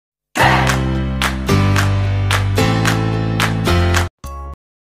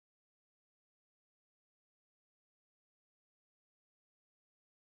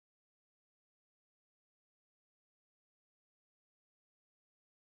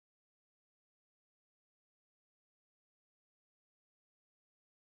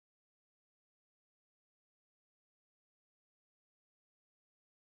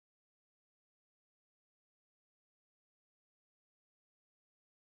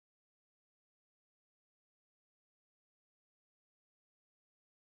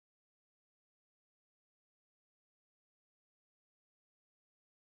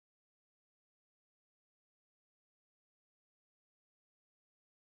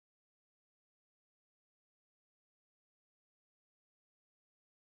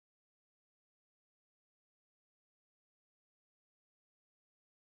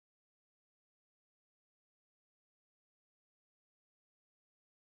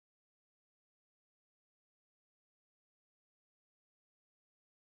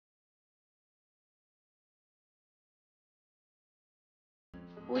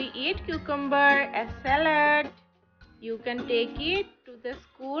We eat cucumber as salad. You can take it to the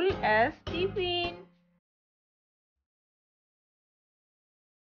school as tiffin.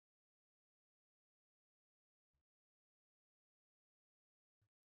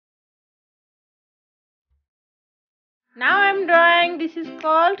 Now I'm drawing. This is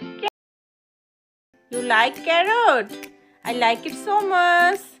called carrot. You like carrot? I like it so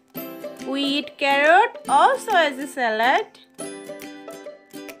much. We eat carrot also as a salad.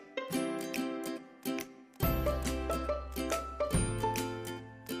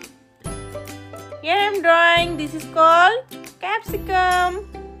 Here I'm drawing. This is called capsicum.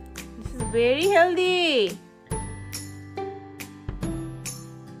 This is very healthy.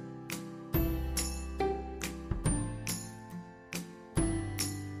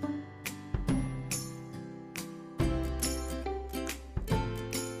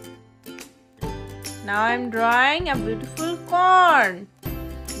 Now I'm drawing a beautiful corn.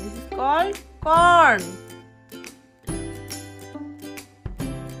 This is called corn.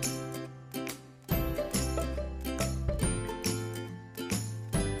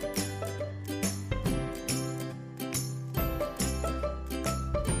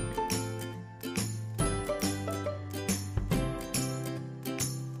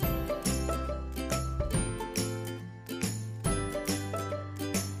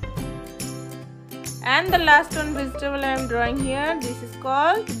 And the last one vegetable I am drawing here, this is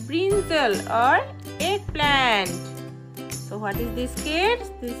called brinjal or eggplant. So what is this,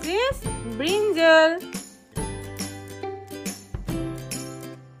 kids? This is brinjal.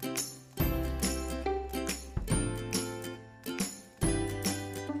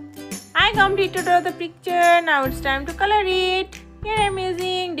 I completed all the picture. Now it's time to color it. Here I am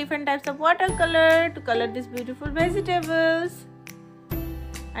using different types of watercolor to color these beautiful vegetables.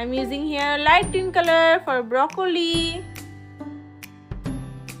 I'm using here light green color for broccoli.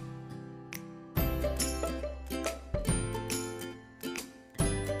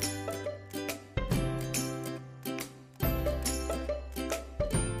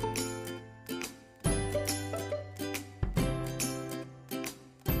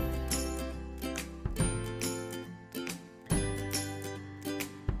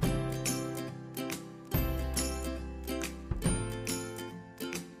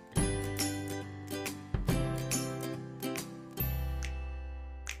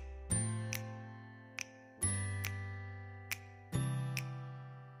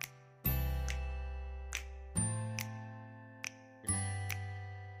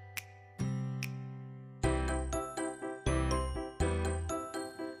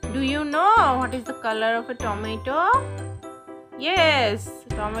 Do you know what is the color of a tomato? Yes,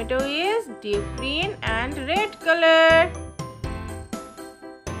 tomato is deep green and red color.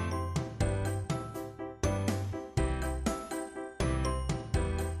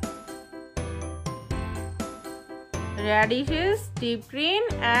 Radish is deep green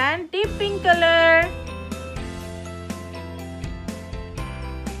and deep pink color.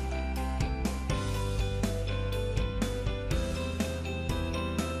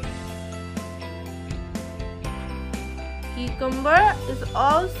 Cucumber is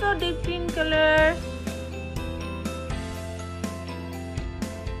also deep green color.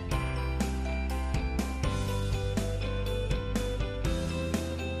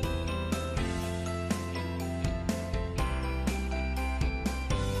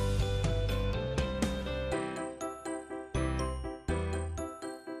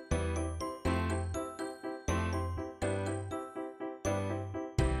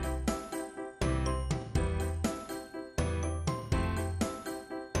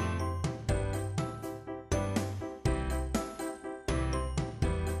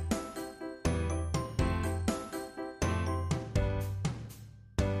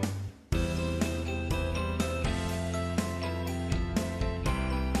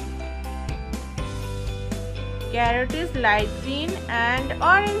 Carrot is light green and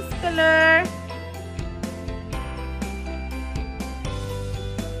orange color.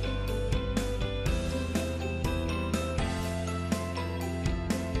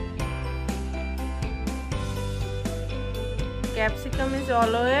 Capsicum is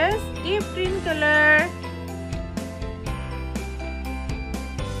always deep green color.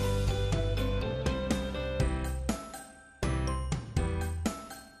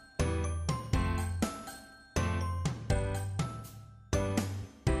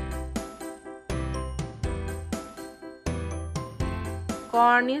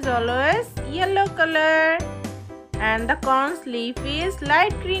 Corn is always yellow color and the corn's leaf is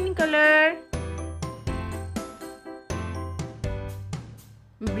light green color.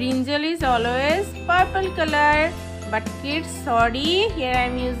 Brinjal is always purple color. But kids, sorry, here I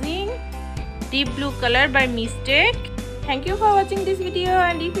am using deep blue color by mistake. Thank you for watching this video,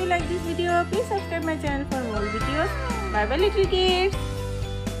 and if you like this video, please subscribe my channel for more videos. Bye bye little kids.